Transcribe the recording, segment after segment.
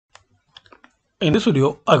In this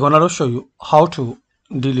video, I'm gonna show you how to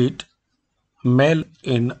delete mail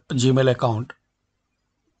in Gmail account.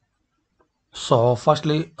 So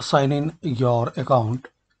firstly, sign in your account,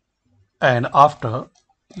 and after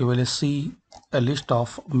you will see a list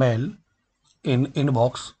of mail in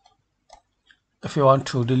inbox. If you want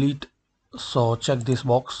to delete, so check this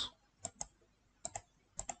box,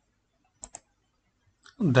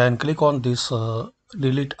 then click on this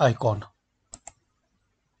delete icon.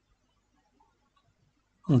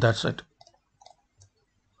 That's it.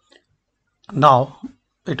 Now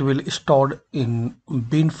it will stored in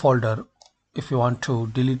bin folder if you want to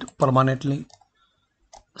delete permanently.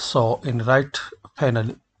 So in right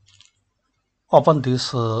panel, open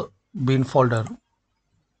this bin folder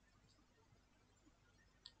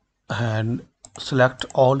and select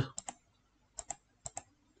all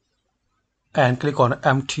and click on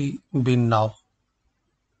empty bin now.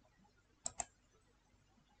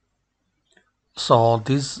 So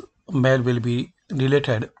this mail will be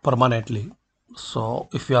deleted permanently. So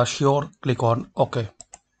if you are sure, click on OK.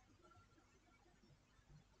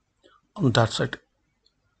 That's it.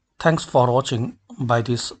 Thanks for watching. By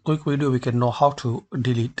this quick video we can know how to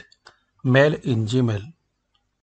delete mail in Gmail.